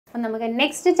അപ്പം നമുക്ക്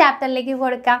നെക്സ്റ്റ് ചാപ്റ്ററിലേക്ക്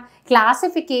കൊടുക്കാം.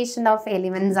 ക്ലാസിഫിക്കേഷൻ ഓഫ്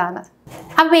എലിമെൻറ്റ്സ് ആണ്.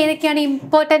 അപ്പോൾ ഏതൊക്കെയാണ്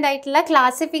ഇമ്പോർട്ടൻ്റ് ആയിട്ടുള്ള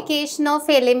ക്ലാസിഫിക്കേഷൻ ഓഫ്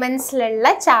എലിമെൻറ്റ്സിലുള്ള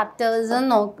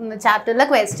ചാപ്റ്ററിലെ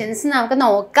ക്വസ്റ്റ്യൻസ് നമുക്ക്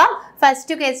നോക്കാം.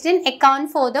 First question, account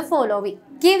for the following.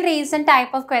 Give reason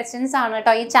type of questions ആണ്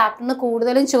കേട്ടോ ഈ ചാപ്റ്ററിന്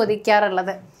കൂടുതലും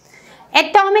ചോദിക്കാറുള്ളത്.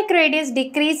 Atomic radius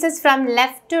decreases from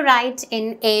left to right in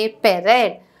A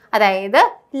period. അതായത്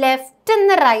ലെഫ്റ്റ്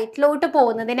നിന്ന് റൈറ്റിലോട്ട്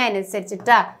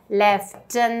പോകുന്നതിനനുസരിച്ചിട്ട്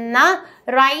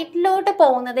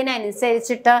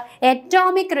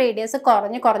അറ്റോമിക് റേഡിയസ്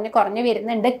കുറഞ്ഞു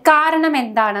വരുന്നുണ്ട്. കാരണം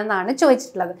എന്താണെന്നാണ്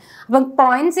ചോദിച്ചിട്ടുള്ളത്. അപ്പം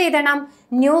പോയിന്റ്സ് എഴുതണം.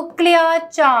 Nuclear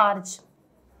charge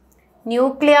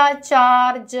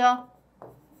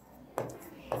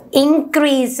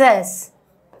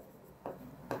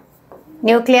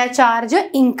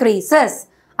increases.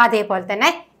 അതേപോലെ തന്നെ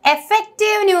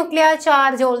effective nuclear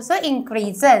charge also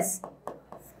increases.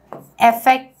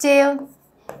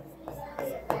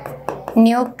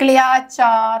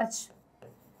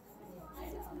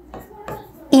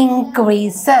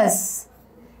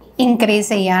 Increase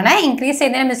ചെയ്യാണ്. ഇൻക്രീസ്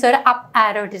ചെയ്യുന്നതിന് മിസ് ഒരു അപ്പ്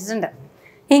ആരോ ഇട്ടിട്ടുണ്ട്.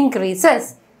 increases.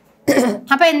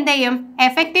 അപ്പോൾ എന്ത് ചെയ്യും?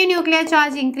 എഫക്റ്റീവ് ന്യൂക്ലിയർ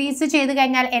ചാർജ് ഇൻക്രീസ് ചെയ്ത്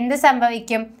കഴിഞ്ഞാൽ എന്ത്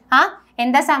സംഭവിക്കും?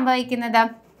 എന്താ സംഭവിക്കുന്നത്?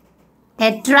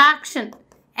 attraction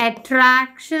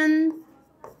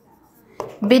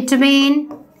between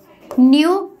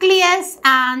nucleus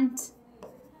and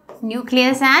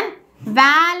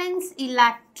valence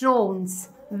electrons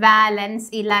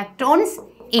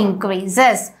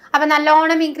increases. അപ്പോൾ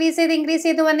നല്ലോണം ഇൻക്രീസ്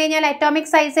ചെയ്ത് വന്നു കഴിഞ്ഞാൽ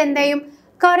അറ്റോമിക് സൈസ് എന്ത് ചെയ്യും?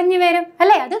 കുറഞ്ഞു വരും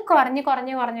അല്ലേ? അത് കുറഞ്ഞു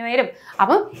വരും.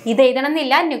 അപ്പം ഇത്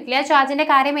എഴുതണമെന്നില്ല, ന്യൂക്ലിയർ ചാർജിന്റെ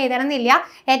കാര്യം എഴുതണമെന്നില്ല.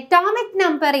 അറ്റോമിക്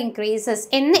നമ്പർ ഇൻക്രീസസ്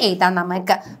എന്ന് എഴുതാം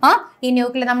നമുക്ക്. ഈ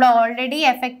ന്യൂക്ലിയർ നമ്മൾ ഓൾറെഡി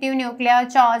എഫക്റ്റീവ് ന്യൂക്ലിയർ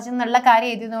ചാർജ് എന്നുള്ള കാര്യം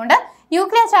എഴുതിയതുകൊണ്ട്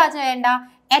ന്യൂക്ലിയർ ചാർജ് വേണ്ട,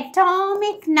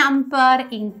 atomic number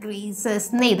increases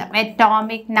എന്ന് എഴുതാം.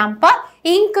 atomic number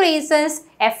increases.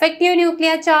 effective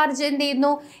nuclear charge എന്ത്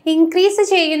ചെയ്യുന്നു? ഇൻക്രീസ്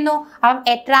ചെയ്യുന്നു. അപ്പം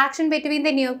attraction between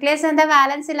the nucleus and the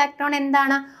valence electron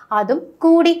എന്താണ്? അതും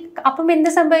കൂടി. അപ്പം എന്ത്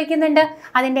സംഭവിക്കുന്നുണ്ട്?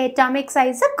 അതിൻ്റെ അറ്റോമിക്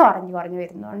സൈസ് കുറഞ്ഞു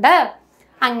വരുന്നുണ്ട്.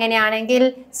 അങ്ങനെയാണെങ്കിൽ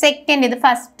സെക്കൻഡ്, ഇത്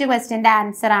ഫസ്റ്റ് ക്വസ്റ്റ്യൻ്റെ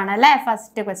ആൻസർ ആണ് അല്ലേ?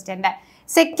 ഫസ്റ്റ് ക്വസ്റ്റ്യൻ്റെ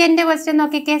സെക്കൻഡ് ക്വസ്റ്റ്യൻ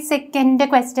നോക്കിക്കേ. സെക്കൻഡ്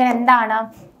ക്വസ്റ്റ്യൻ എന്താണ്?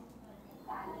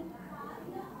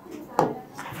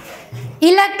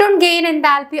 Electron gain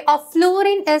enthalpy of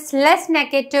fluorine is less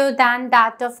negative than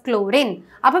that of chlorine.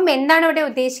 അപ്പം എന്താണ് ഇവിടെ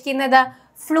ഉദ്ദേശിക്കുന്നത്?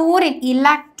 Fluorine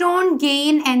electron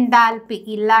gain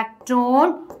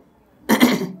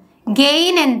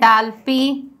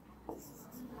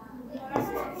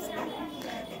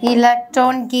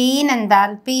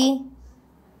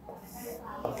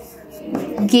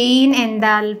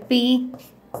enthalpy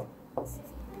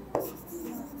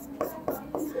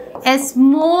is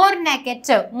more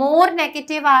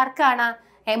negative ആർക്കാണ്?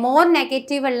 more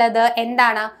negative ഉള്ളത്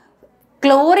എന്താണ്?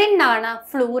 ക്ലോറിൻ ആണ്,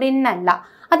 ഫ്ലൂറിൻ അല്ല.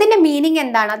 അതിൻ്റെ മീനിങ്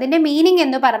എന്താണ്? അതിൻ്റെ മീനിങ്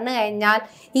എന്ന് പറഞ്ഞു കഴിഞ്ഞാൽ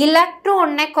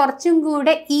ഇലക്ട്രോണിനെ കുറച്ചും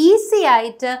കൂടെ ഈസി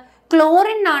ആയിട്ട്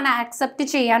ക്ലോറിൻ ആണ് ആക്സെപ്റ്റ്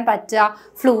ചെയ്യാൻ പറ്റുക,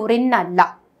 ഫ്ലൂറിൻ അല്ല.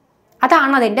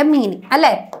 അതാണ് അതിൻ്റെ മീനിങ്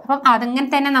അല്ലേ? അപ്പം അതങ്ങനെ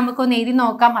തന്നെ നമുക്കൊന്ന് എഴുതി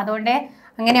നോക്കാം. അതുകൊണ്ട്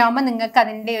അങ്ങനെയാകുമ്പോൾ നിങ്ങൾക്ക്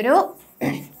അതിൻ്റെ ഒരു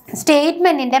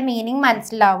സ്റ്റേറ്റ്മെൻറ്റിൻ്റെ മീനിങ്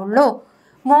മനസ്സിലാവുള്ളൂ.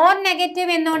 മോർ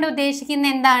നെഗറ്റീവ് എന്നുകൊണ്ട്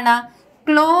ഉദ്ദേശിക്കുന്നത് എന്താണ്?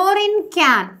 Chlorine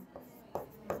can.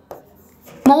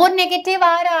 മോർ നെഗറ്റീവ്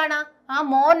ആരാണ്?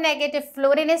 More negative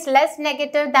fluorine is less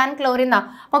negative than chlorine.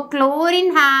 അപ്പോൾ chlorine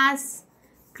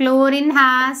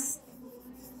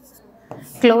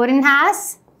has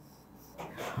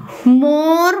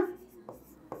more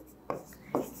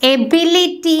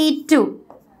ability to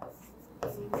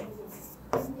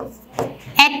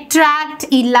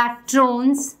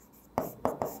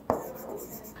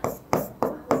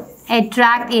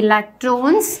attract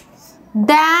electrons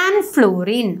than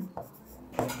fluorine.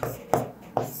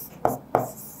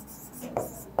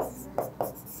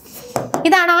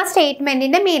 ഇതാണ് ആ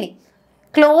സ്റ്റേറ്റ്മെന്റിന്റെ മീനിങ്.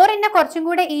 ക്ലോറിനെ കുറച്ചും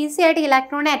കൂടെ ഈസി ആയിട്ട്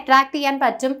ഇലക്ട്രോണിനെ അട്രാക്ട് ചെയ്യാൻ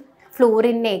പറ്റും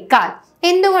ഫ്ലൂറിനേക്കാൾ.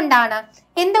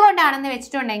 എന്തുകൊണ്ടാണെന്ന്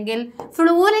വെച്ചിട്ടുണ്ടെങ്കിൽ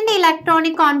ഫ്ലൂറിന്റെ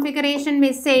ഇലക്ട്രോണിക് കോൺഫിഗറേഷൻ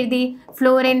മിസ് എഴുതി.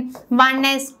 ഫ്ലൂറിൻ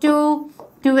 1s2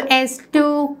 2s2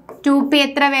 2p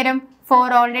എത്ര വരും?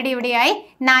 4 ഓൾറെഡി ഇവിടെയായി.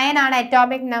 9 ആണ്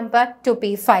atomic number,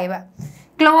 2p5.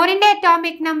 ക്ലോറിന്റെ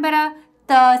atomic number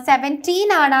 17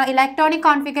 ആണ്. ഇലക്ട്രോണിക്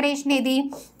കോൺഫിഗറേഷൻ എഴുതി.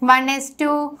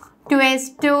 1s2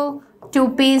 2s2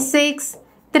 2p6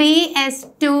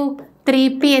 3s2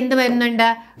 3p എന്ത് വരുന്നുണ്ട്?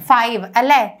 5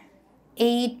 അല്ലേ?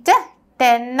 8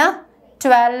 10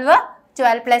 12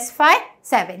 12 + 5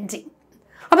 17.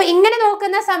 അപ്പോൾ ഇങ്ങനെ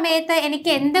നോക്കുന്ന സമയത്ത്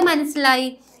എനിക്ക് എന്ത് മനസ്സിലായി?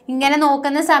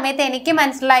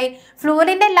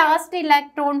 ഫ്ലൂറിന്റെ ലാസ്റ്റ്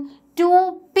ഇലക്ട്രോൺ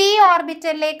 2p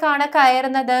ഓർബിറ്റലിലേക്കാണ്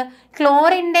കയറുന്നത്.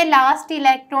 ക്ലോറിന്റെ ലാസ്റ്റ്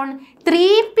ഇലക്ട്രോൺ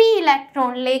 3p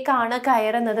ഇലക്ട്രോണിലേക്കാണ്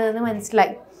കയറുന്നത് എന്ന്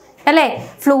മനസ്സിലായി. അല്ലേ?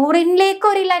 ഫ്ലൂറിനിലേക്ക്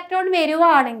ഒരു ഇലക്ട്രോൺ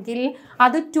വരുവാണെങ്കിൽ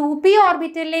അത് 2p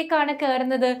ഓർബിറ്റലിലേക്കാണ്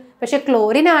കയറുന്നത്. പക്ഷെ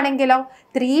ക്ലോറിൻ ആണെങ്കിലോ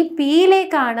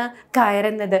 3pയിലേക്കാണ്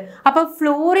കയറുന്നത്. അപ്പൊ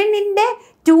ഫ്ലൂറിനിന്റെ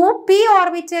 2p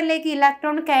ഓർബിറ്റലിലേക്ക്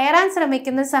ഇലക്ട്രോൺ കയറാൻ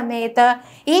ശ്രമിക്കുന്ന സമയത്ത്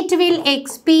it will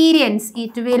experience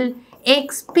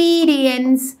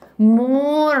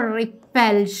more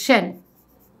repulsion.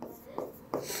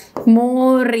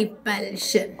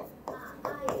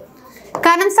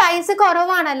 കാരണം സൈസ്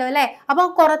കുറവാണല്ലോ അല്ലെ. അപ്പൊ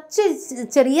കുറച്ച്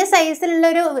ചെറിയ സൈസിലുള്ള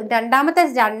ഒരു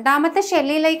രണ്ടാമത്തെ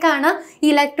ഷെല്ലിലേക്കാണ്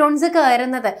ഇലക്ട്രോൺസ്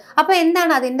കയറുന്നത്. അപ്പൊ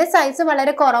എന്താണ്, അതിന്റെ സൈസ്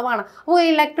വളരെ കുറവാണ്. അപ്പോൾ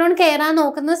ഇലക്ട്രോൺ കയറാൻ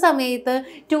നോക്കുന്ന സമയത്ത്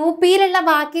 2pയിലുള്ള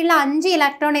ബാക്കിയുള്ള 5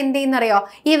 ഇലക്ട്രോൺ എന്ത് ചെയ്യുന്നറിയോ,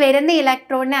 ഈ വരുന്ന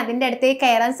ഇലക്ട്രോണിനെ അതിന്റെ അടുത്തേക്ക്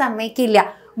കയറാൻ സമ്മതിക്കില്ല.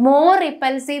 മോർ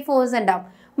റിപ്പൽസീവ് ഫോഴ്സ് ഉണ്ടാവും.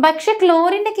 പക്ഷെ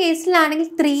ക്ലോറിന്റെ കേസിലാണെങ്കിൽ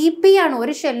 3p ആണ്,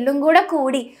 ഒരു ഷെല്ലും കൂടെ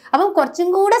കൂടി. അപ്പം കുറച്ചും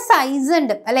കൂടെ സൈസ്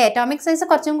ഉണ്ട് അല്ലെ, അറ്റോമിക് സൈസ്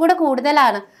കുറച്ചും കൂടെ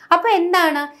കൂടുതലാണ്. അപ്പൊ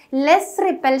എന്താണ്, ലെസ്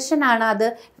റിപ്പൽഷൻ ആണ് അത്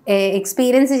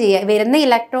എക്സ്പീരിയൻസ് ചെയ്യുക. വരുന്ന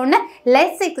ഇലക്ട്രോണിന്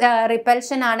ലെസ്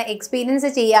റിപ്പൽഷൻ ആണ് എക്സ്പീരിയൻസ്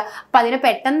ചെയ്യുക. അപ്പൊ അതിന്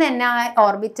പെട്ടെന്ന് തന്നെ ആ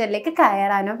ഓർബിറ്റലിലേക്ക്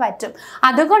കയറാനും പറ്റും.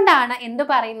 അതുകൊണ്ടാണ് എന്ത്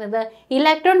പറയുന്നത്,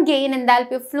 electron gain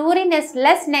enthalpy of fluorine is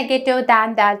less negative than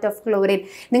that of chlorine.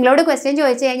 നിങ്ങളോട് ക്വസ്റ്റ്യൻ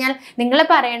ചോദിച്ചു കഴിഞ്ഞാൽ നിങ്ങൾ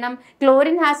പറയണം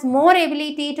chlorine has more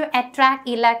ability to attract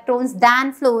electrons than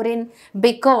fluorine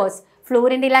because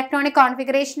ഫ്ലൂറിൻ്റെ electronic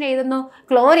configuration എഴുതുന്നു,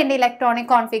 ക്ലോറിൻ്റെ ഇലക്ട്രോണിക്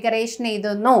കോൺഫിഗറേഷൻ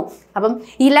എഴുതുന്നു. അപ്പം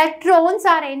electrons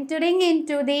are entering in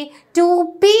to the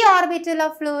 2p orbital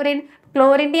of fluorine.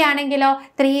 ക്ലോറിൻ്റെ ആണെങ്കിലോ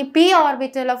 3p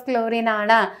orbital of chlorine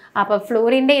ആണ്. അപ്പോൾ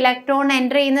ഫ്ലൂറിൻ്റെ ഇലക്ട്രോൺ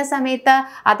എൻ്റർ ചെയ്യുന്ന സമയത്ത്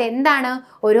അതെന്താണ്,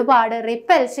 ഒരുപാട്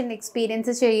റിപ്പൽഷൻ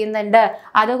എക്സ്പീരിയൻസ് ചെയ്യുന്നുണ്ട്.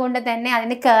 അതുകൊണ്ട് തന്നെ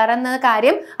അതിന് കയറുന്ന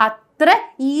കാര്യം അത്ര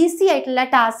ഈസി ആയിട്ടുള്ള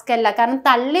ടാസ്ക് അല്ല. കാരണം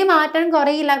തള്ളി മാറ്റാൻ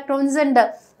കുറേ ഇലക്ട്രോൺസ് ഉണ്ട്.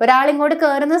 ഒരാൾ ഇങ്ങോട്ട്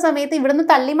കയറുന്ന സമയത്ത് ഇവിടുന്ന്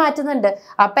തള്ളി മാറ്റുന്നുണ്ട്.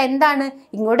 അപ്പൊ എന്താണ്,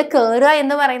 ഇങ്ങോട്ട് കയറുക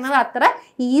എന്ന് പറയുന്നത് അത്ര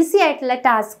ഈസി ആയിട്ടുള്ള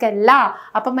ടാസ്ക് അല്ല.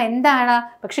 അപ്പം എന്താണ്,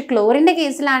 പക്ഷെ ക്ലോറിന്റെ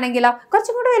കേസിലാണെങ്കിലോ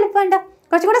കുറച്ചും കൂടെ വലുപ്പമുണ്ട്,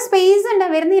 കുറച്ചും കൂടെ സ്പേസ് ഉണ്ട്,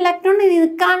 വരുന്ന ഇലക്ട്രോൺ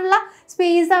നിൽക്കാനുള്ള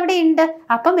സ്പേസ് അവിടെ ഉണ്ട്.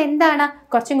 അപ്പം എന്താണ്,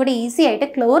 കുറച്ചും കൂടി ഈസി ആയിട്ട്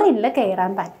ക്ലോറിനിൽ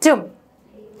കയറാൻ പറ്റും.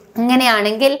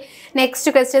 അങ്ങനെയാണെങ്കിൽ നെക്സ്റ്റ്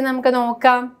ക്വസ്റ്റ്യൻ നമുക്ക്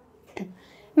നോക്കാം.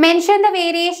 Mention the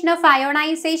variation of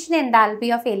ionization enthalpy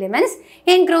of elements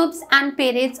in groups and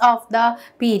periods of the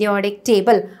periodic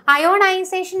table.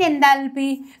 Ionization enthalpy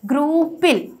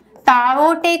ഗ്രൂപ്പിൽ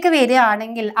താഴോട്ടേക്ക്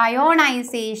വരികയാണെങ്കിൽ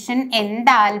അയോണൈസേഷൻ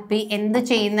എൻതാൽപ്പി എന്ത്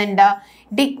ചെയ്യുന്നുണ്ട്,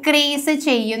 ഡിക്രീസ്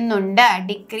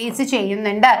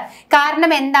ചെയ്യുന്നുണ്ട്.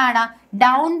 കാരണം എന്താണ്,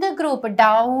 down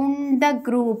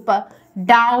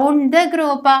the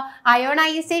group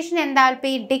ionization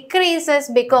enthalpy decreases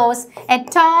because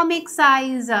atomic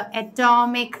size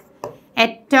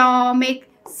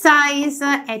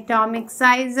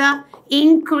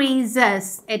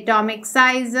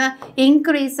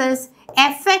increases.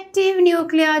 Effective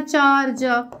nuclear charge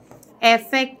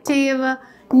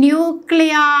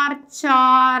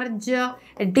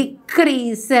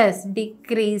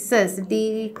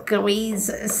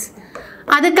decreases.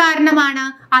 അത് കാരണമാണ്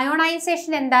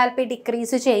ionisation enthalpy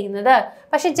decrease ചെയ്യുന്നത്.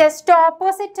 പക്ഷെ ജസ്റ്റ്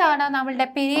ഓപ്പോസിറ്റ് ആണ് നമ്മളുടെ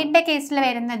പീരീഡിന്റെ കേസിൽ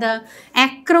വരുന്നത്.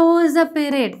 across a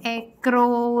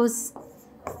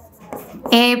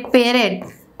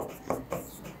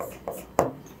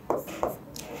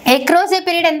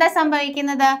period എന്താ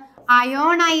സംഭവിക്കുന്നത്,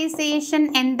 ionisation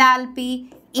enthalpy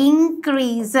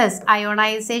increases.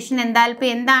 Ionisation enthalpy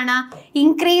എന്താണ്,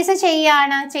 ഇൻക്രീസ്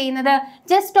ചെയ്യുന്നത്.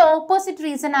 ജസ്റ്റ് ഓപ്പോസിറ്റ്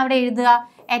റീസൺ അവിടെ എഴുതുക.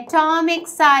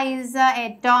 അറ്റോമിക്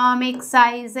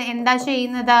സൈസ് എന്താ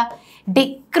ചെയ്യുന്നത്,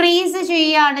 ഡിക്രീസ്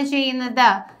ചെയ്യുന്നത്.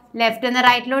 ലെഫ്റ്റ് നിന്ന്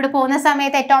റൈറ്റിലോട്ട് പോകുന്ന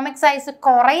സമയത്ത് atomic size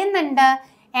കുറയുന്നുണ്ട്.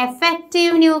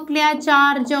 Effective nuclear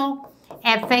charge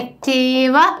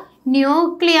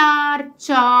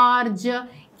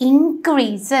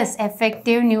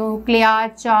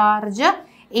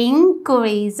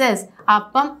increases.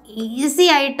 അപ്പം ഈസി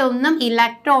ആയിട്ടൊന്നും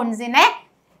ഇലക്ട്രോൺസിനെ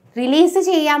റിലീസ്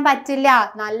ചെയ്യാൻ പറ്റില്ല.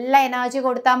 നല്ല എനർജി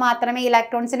കൊടുത്താൽ മാത്രമേ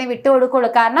ഇലക്ട്രോൺസിനെ വിട്ടുകൊടുക്കുള്ളൂ.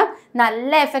 കാരണം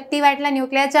നല്ല എഫക്റ്റീവ് ആയിട്ടുള്ള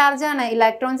ന്യൂക്ലിയർ ചാർജ് ആണ്.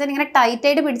 ഇലക്ട്രോൺസിന് ഇങ്ങനെ ടൈറ്റ്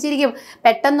ആയിട്ട് പിടിച്ചിരിക്കും.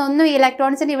 പെട്ടെന്നൊന്നും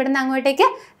ഇലക്ട്രോൺസിന് ഇവിടുന്ന് അങ്ങോട്ടേക്ക്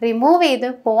റിമൂവ് ചെയ്ത്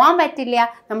പോകാൻ പറ്റില്ല.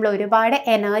 നമ്മൾ ഒരുപാട്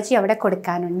എനർജി അവിടെ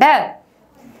കൊടുക്കാനുണ്ട്.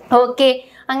 ഓക്കെ,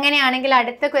 അങ്ങനെയാണെങ്കിൽ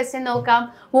അടുത്ത ക്വസ്റ്റ്യൻ നോക്കാം.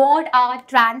 What are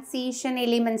transition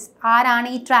elements? ആരാണ്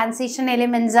ഈ ട്രാൻസിഷൻ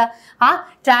എലിമെന്റ്സ്? ആ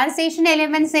ട്രാൻസിഷൻ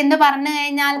എലിമെന്റ്സ് എന്ന് പറഞ്ഞു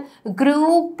കഴിഞ്ഞാൽ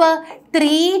ഗ്രൂപ്പ്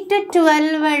 3 to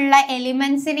 12 ഉള്ള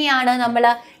എലിമെന്റ്സിനെയാണ് നമ്മൾ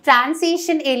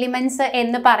ട്രാൻസിഷൻ എലിമെന്റ്സ്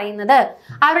എന്ന് പറയുന്നത്.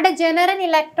 അവരുടെ ജനറൽ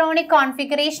ഇലക്ട്രോണിക്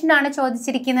കോൺഫിഗറേഷൻ ആണ്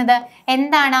ചോദിച്ചിരിക്കുന്നത്.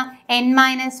 എന്താണ്?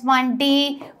 n-1 d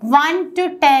 1 to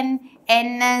 10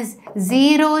 ns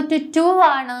 0 to 2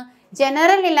 ആണ്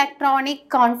general electronic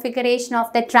configuration of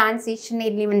the transition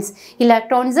elements.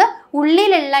 Electrons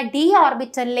ഉള്ളിലുള്ള d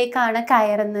ഓർബിറ്റലിലേക്കാണ്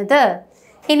കയറുന്നത്.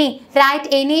 ഇനി write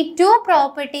any two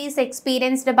properties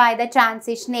experienced by the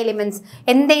transition elements.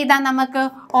 എന്ത് ചെയ്താ നമുക്ക്?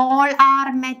 all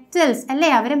are metals അല്ലേ?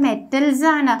 അവര് മെറ്റൽസ്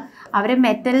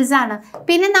ആണ്.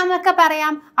 പിന്നെ നമുക്ക്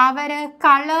പറയാം അവര്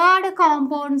colored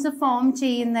compounds ഫോം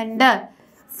ചെയ്യുന്നുണ്ട്.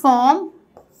 form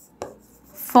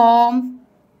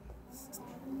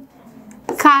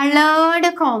colored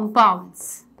compounds.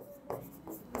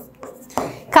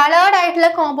 കളേർഡ് ആയിട്ടുള്ള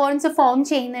കോമ്പൗണ്ട്സ് ഫോം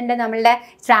ചെയ്യുന്നുണ്ട് നമ്മളുടെ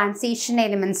ട്രാൻസിഷൻ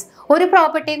എലിമെന്റ്സ്. ഒരു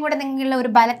പ്രോപ്പർട്ടിയും കൂടെ നിങ്ങൾ ഒരു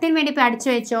ബലത്തിന് വേണ്ടി പഠിച്ചു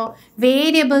വെച്ചോ.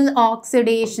 Variable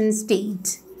oxidation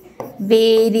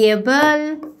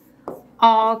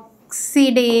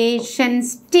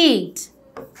state.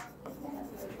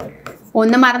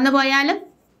 ഒന്ന് മറന്നു പോയാലും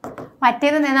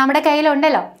മറ്റേത് നമ്മുടെ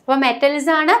കയ്യിലുണ്ടല്ലോ. അപ്പോൾ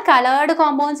മെറ്റൽസ് ആണ്, കളേർഡ്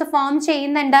കോമ്പൗണ്ട്സ് ഫോം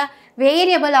ചെയ്യുന്നുണ്ട്,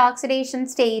 വേരിയബിൾ ഓക്സിഡേഷൻ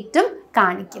സ്റ്റേറ്റും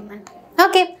കാണിക്കുന്നുണ്ട്.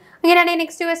 ഓക്കെ, അങ്ങനെയാണെങ്കിൽ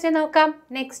നെക്സ്റ്റ് ക്വസ്റ്റ്യൻ നോക്കാം.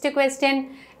 Next question,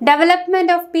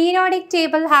 development of periodic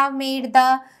table have made the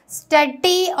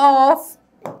study of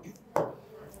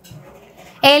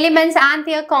elements and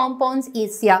their compounds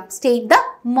easier. State the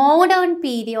modern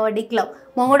periodic law.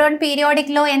 Modern periodic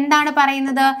law എന്താണ്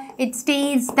പറയുന്നത്? It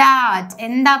states that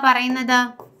എന്താ പറയുന്നത്?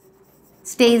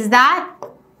 States that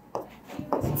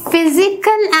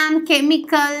physical and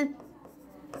chemical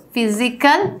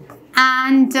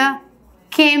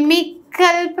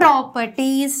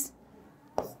properties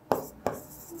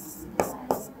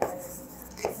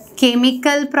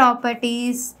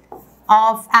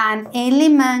of an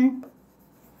element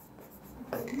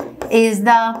is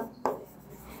the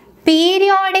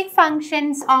periodic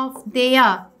functions of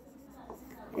their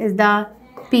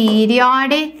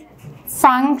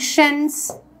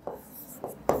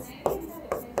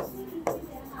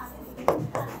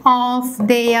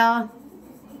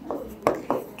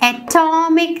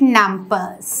atomic numbers.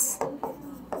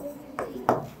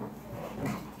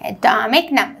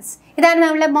 ഇതാണ്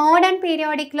നമ്മൾ modern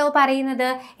periodic law പറയുന്നത്.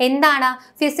 എന്താണ്?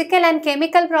 Physical and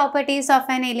chemical properties of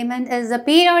an element is the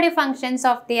periodic functions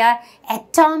of their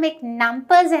atomic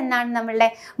numbers എന്നാണ് നമ്മളുടെ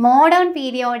modern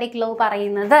periodic law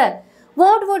പറയുന്നത്.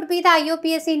 What would be the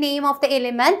IUPAC name of the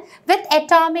element with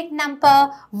atomic number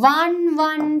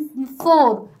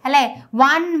 114? അല്ലേ,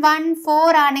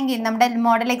 114 ആണെങ്കിൽ നമ്മുടെ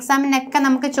model എക്സാമിനൊക്കെ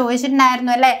നമുക്ക്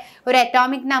ചോദിച്ചിട്ടുണ്ടായിരുന്നു അല്ലേ, ഒരു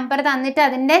അറ്റോമിക് നമ്പർ തന്നിട്ട്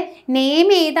അതിൻ്റെ നെയിം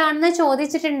ഏതാണെന്ന്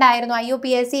ചോദിച്ചിട്ടുണ്ടായിരുന്നു,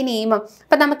 IUPAC നെയിം.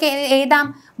 അപ്പം നമുക്ക് എഴുതാം.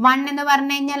 1 എന്ന്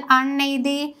പറഞ്ഞു കഴിഞ്ഞാൽ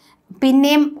എഴുതി,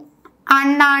 പിന്നെയും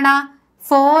അണ്ണാണ്,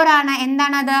 4 ആണ്,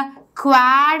 എന്താണത്?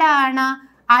 ക്വാഡാണ്,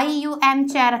 IUM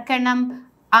ചേർക്കണം,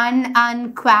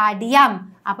 അൺക്വാഡിയം.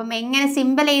 അപ്പം എങ്ങനെ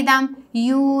സിമ്പിൾ എഴുതാം?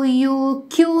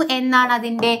 UUQ എന്നാണ്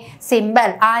അതിൻ്റെ സിമ്പിൾ.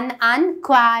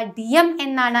 അൺക്വാഡിയം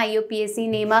എന്നാണ് IUPAC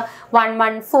നെയിം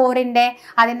 114ൻ്റെ.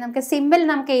 അതിന് നമുക്ക് സിമ്പിൾ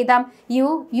നമുക്ക് എഴുതാം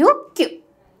UUQ.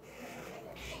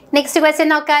 നെക്സ്റ്റ് ക്വസ്റ്റ്യൻ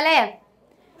നോക്കാം അല്ലേ.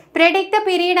 Predict the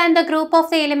period and the group of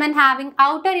the element having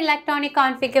outer electronic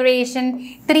configuration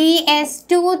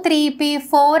 3s2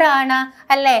 3p4 ആണ്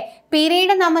അല്ലേ.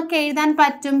 പീരീഡ് നമുക്ക് എഴുതാൻ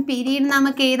പറ്റും,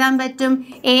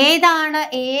 ഏതാണ്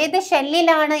ഏത്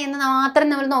ഷെല്ലിലാണ് എന്ന് മാത്രം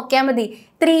നമ്മൾ നോക്കിയാൽ മതി.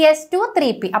 3s2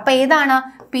 3p. അപ്പോൾ ഏതാണ്?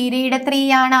 പീരീഡ് 3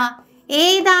 ആണ്.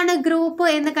 ഏതാണ് ഗ്രൂപ്പ്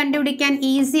എന്ന് കണ്ടുപിടിക്കാൻ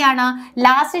ഈസിയാണ്.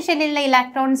 ലാസ്റ്റ് ഷെല്ലിലുള്ള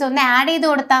ഇലക്ട്രോൺസ് ഒന്ന് ആഡ് ചെയ്ത്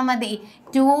കൊടുത്താൽ മതി.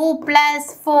 2 +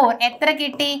 4 എത്ര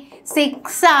കിട്ടി?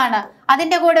 6 ആണ്.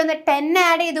 അതിൻ്റെ കൂടെ ഒന്ന് 10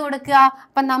 ആഡ് ചെയ്ത് കൊടുക്കുക.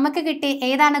 അപ്പം നമുക്ക് കിട്ടി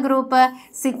ഏതാണ് ഗ്രൂപ്പ്?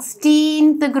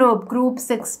 16th ഗ്രൂപ്പ്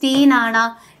 16 ആണ്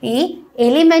ഈ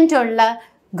എലിമെൻ്റ് ഉള്ള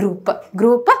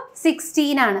ഗ്രൂപ്പ്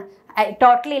 16 ആണ്.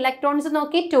 ടോട്ടൽ ഇലക്ട്രോൺസ്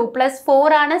നോക്കി 2 +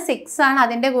 4 ആണ്, 6 ആണ്.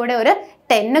 അതിൻ്റെ കൂടെ ഒരു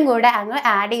 10 കൂടെ അങ്ങ്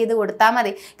ആഡ് ചെയ്ത് കൊടുത്താൽ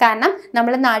മതി. കാരണം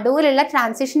നമ്മൾ നടുവിലുള്ള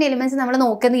ട്രാൻസിഷൻ എലിമെൻറ്റ്സ് നമ്മൾ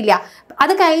നോക്കുന്നില്ല,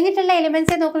 അത് കഴിഞ്ഞിട്ടുള്ള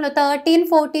എലിമെൻറ്റ്സേ നോക്കുള്ളൂ. 13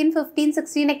 14 15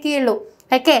 16 ഒക്കെ ഉള്ളൂ.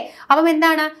 ഓക്കെ, അപ്പം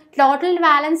എന്താണ്? ടോട്ടൽ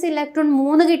വാലൻസ് ഇലക്ട്രോൺ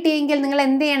 3 കിട്ടിയെങ്കിൽ നിങ്ങൾ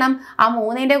എന്ത് ചെയ്യണം? ആ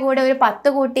 3ൻ്റെ കൂടെ ഒരു 10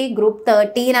 കൂട്ടി, ഗ്രൂപ്പ്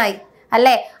 13 ആയി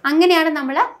അല്ലേ. അങ്ങനെയാണ്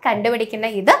നമ്മൾ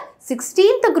കണ്ടുപിടിക്കേണ്ടത്. ഇത്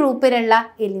 16th ഗ്രൂപ്പിലുള്ള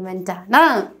എലിമെൻ്റ് ആണ്.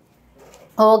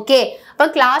 ഓക്കെ, അപ്പോൾ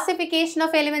ക്ലാസിഫിക്കേഷൻ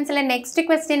ഓഫ് എലിമെന്റ്സിലെ നെക്സ്റ്റ്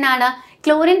ക്വസ്റ്റ്യൻ ആണ്.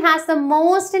 Chlorine has the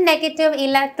most negative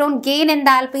electron gain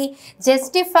enthalpy,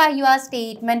 justify your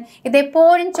statement. ഇത്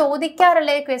എപ്പോഴും ചോദിക്കാറുള്ള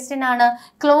ഒരു ക്വസ്റ്റ്യൻ ആണ്.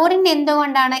 ക്ലോറിൻ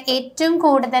എന്തുകൊണ്ടാണ് ഏറ്റവും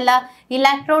കൂടുതൽ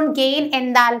ഇലക്ട്രോൺ ഗെയിൻ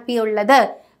എൻതാൽപ്പി ഉള്ളത്?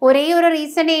 ഒരേ ഒരു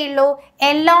റീസണേ ഉള്ളൂ.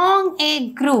 എലോങ് എ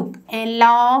ഗ്രൂപ്പ്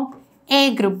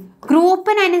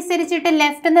ഗ്രൂപ്പിനനുസരിച്ചിട്ട്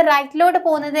ലെഫ്റ്റ് നിന്ന് റൈറ്റിലോട്ട്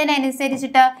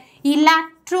പോകുന്നതിനനുസരിച്ചിട്ട്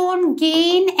electron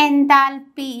gain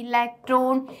enthalpy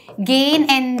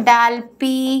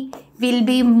will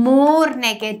be more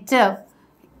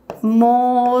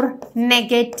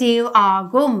negative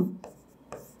ആകും.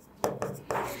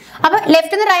 അപ്പൊ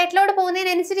ലെഫ്റ്റ് നിന്ന് റൈറ്റിലോട്ട്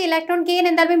പോകുന്നതിനനുസരിച്ച് electron gain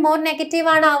enthalpy more negative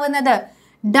ആണ് ആവുന്നത്.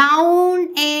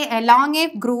 along a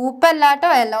ഗ്രൂപ്പ് അല്ല കേട്ടോ,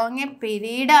 along a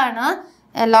പീരീഡ് ആണ്.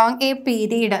 along a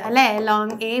period അല്ലേ,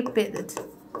 along a period.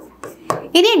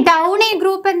 ഇനി ഡൗൺ എ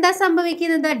ഗ്രൂപ്പ് എന്താ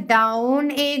സംഭവിക്കുന്നത്? ഡൗൺ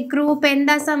എ ഗ്രൂപ്പ്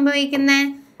എന്താ സംഭവിക്കുന്നത്?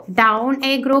 ഡൗൺ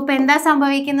എ ഗ്രൂപ്പ് എന്താ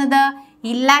സംഭവിക്കുന്നത്?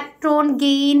 Electron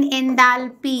gain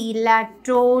enthalpy,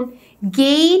 electron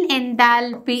gain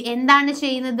enthalpy എന്താണ്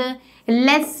ചെയ്യുന്നത്?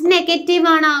 ലെസ് നെഗറ്റീവ്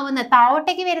ആണ് ആവുന്നത്.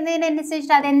 താഴോട്ടേക്ക്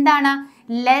വരുന്നതിനനുസരിച്ച് അതെന്താണ്?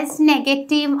 ലെസ്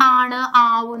നെഗറ്റീവ് ആണ്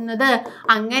ആവുന്നത്.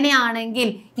 അങ്ങനെയാണെങ്കിൽ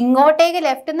ഇങ്ങോട്ടേക്ക്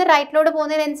ലെഫ്റ്റ് നിന്ന് റൈറ്റിലോട്ട്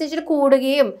പോകുന്നതിനനുസരിച്ച്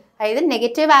കൂടുകയും, അതായത്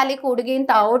നെഗറ്റീവ് വാല്യൂ കൂടുകയും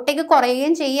താഴോട്ടേക്ക്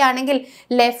കുറയുകയും ചെയ്യുകയാണെങ്കിൽ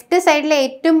ലെഫ്റ്റ് സൈഡിലെ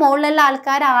ഏറ്റവും മുകളിലുള്ള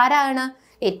ആൾക്കാർ ആരാണ്?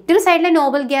 ഏറ്റവും സൈഡിലെ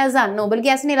നോബൽ ഗ്യാസ് ആണ്. നോബൽ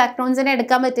ഗ്യാസിന് ഇലക്ട്രോൺസിനെ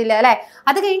എടുക്കാൻ പറ്റില്ല അല്ലേ.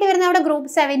 അത് കഴിഞ്ഞിട്ട് വരുന്ന അവിടെ ഗ്രൂപ്പ്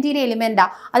 17 എലിമെന്റാ.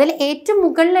 അതിൽ ഏറ്റവും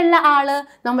മുകളിലുള്ള ആള്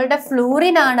നമ്മളുടെ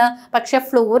ഫ്ലൂറിൻ ആണ്. പക്ഷെ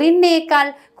ഫ്ലൂറിനേക്കാൾ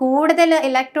കൂടുതൽ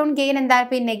ഇലക്ട്രോൺ ഗെയിൻ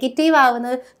എന്താൽപ്പി നെഗറ്റീവ്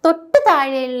ആവുന്നത് തൊട്ട്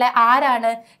താഴെയുള്ള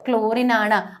ആരാണ്? ക്ലോറിൻ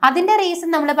ആണ്. അതിന്റെ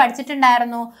റീസൺ നമ്മൾ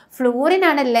പഠിച്ചിട്ടുണ്ടായിരുന്നു.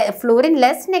 ഫ്ലൂറിൻ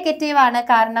ലെസ് നെഗറ്റീവ് ആണ്.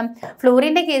 കാരണം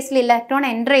ഫ്ലൂറിന്റെ കേസിൽ ഇലക്ട്രോൺ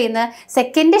എൻ്റർ ചെയ്യുന്ന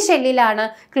സെക്കൻഡ് ഷെല്ലിലാണ്.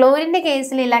 ക്ലോറിന്റെ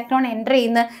കേസിൽ ഇലക്ട്രോൺ എൻ്റർ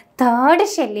ചെയ്യുന്ന തേർഡ്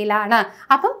ഷെല്ലിലാണ്.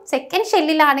 അപ്പം സെക്കൻഡ്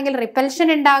ഷെല്ലിലാണെങ്കിൽ റിപ്പൽഷൻ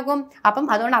ഉണ്ടാകും. അപ്പം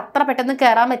അതുകൊണ്ട് അത്ര പെട്ടെന്ന്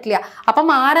കയറാൻ പറ്റില്ല. അപ്പം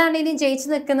ആരാണ് ഇനി ജയിച്ച്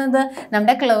നിൽക്കുന്നത്?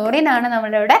 നമ്മുടെ ക്ലോറിൻ ആണ്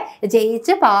നമ്മളിവിടെ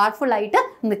ജയിച്ച് പവർഫുൾ ആയിട്ട്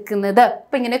നിൽക്കുന്നത്.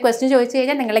 അപ്പം ഇങ്ങനെ ക്വസ്റ്റ്യൻ ചോദിച്ചു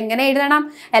കഴിഞ്ഞാൽ നിങ്ങൾ എങ്ങനെ എഴുതണം?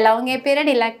 along a period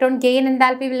electron gain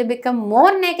enthalpy will become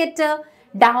more negative.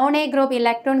 Down A group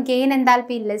electron gain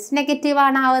enthalpy less negative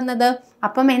ആണ് ആവുന്നത്.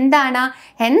 അപ്പം എന്താണ്?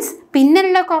 ഹെൻസ്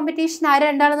പിന്നിലുള്ള കോമ്പറ്റീഷൻ ആര്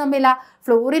രണ്ടാളും തമ്മിലാ?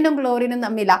 ഫ്ലൂറിനും ക്ലോറിനും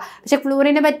തമ്മിലാ. പക്ഷെ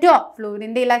ഫ്ലൂറിന് പറ്റുമോ?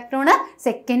 ഫ്ലൂറിൻ്റെ ഇലക്ട്രോണ്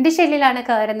സെക്കൻഡ് ഷെല്ലിലാണ്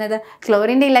കയറുന്നത്.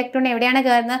 ക്ലോറിൻ്റെ ഇലക്ട്രോൺ എവിടെയാണ്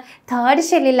കയറുന്നത്? തേർഡ്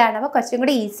ഷെല്ലിലാണ്. അപ്പോൾ കുറച്ചും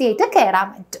കൂടി ഈസി ആയിട്ട് കയറാൻ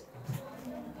പറ്റും.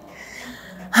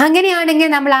 അങ്ങനെയാണെങ്കിൽ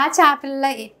നമ്മൾ ആ ചാപ്റ്ററിലുള്ള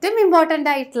ഏറ്റവും ഇമ്പോർട്ടൻ്റ്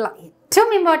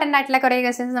ആയിട്ടുള്ള കുറേ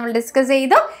ക്വസ്റ്റ്യൻസ് നമ്മൾ ഡിസ്കസ്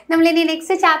ചെയ്തു. നമ്മളിനി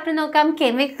നെക്സ്റ്റ് ചാപ്റ്റർ നോക്കാം.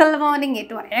 Chemical bonding.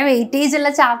 ഏറ്റവും വളരെ വെയിറ്റേജ് ഉള്ള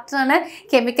ചാപ്റ്ററാണ്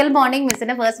കെമിക്കൽ ബോണ്ടിങ്.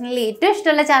 മിസ്സിന് പേഴ്സണലി ഏറ്റവും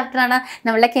ഇഷ്ടമുള്ള ചാപ്റ്ററാണ്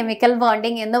നമ്മളുടെ കെമിക്കൽ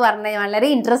ബോണ്ടിങ് എന്ന് പറഞ്ഞാൽ. വളരെ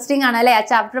ഇൻട്രസ്റ്റിംഗ് ആണ് അല്ലേ ആ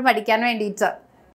ചാപ്റ്റർ പഠിക്കാൻ വേണ്ടിയിട്ട്.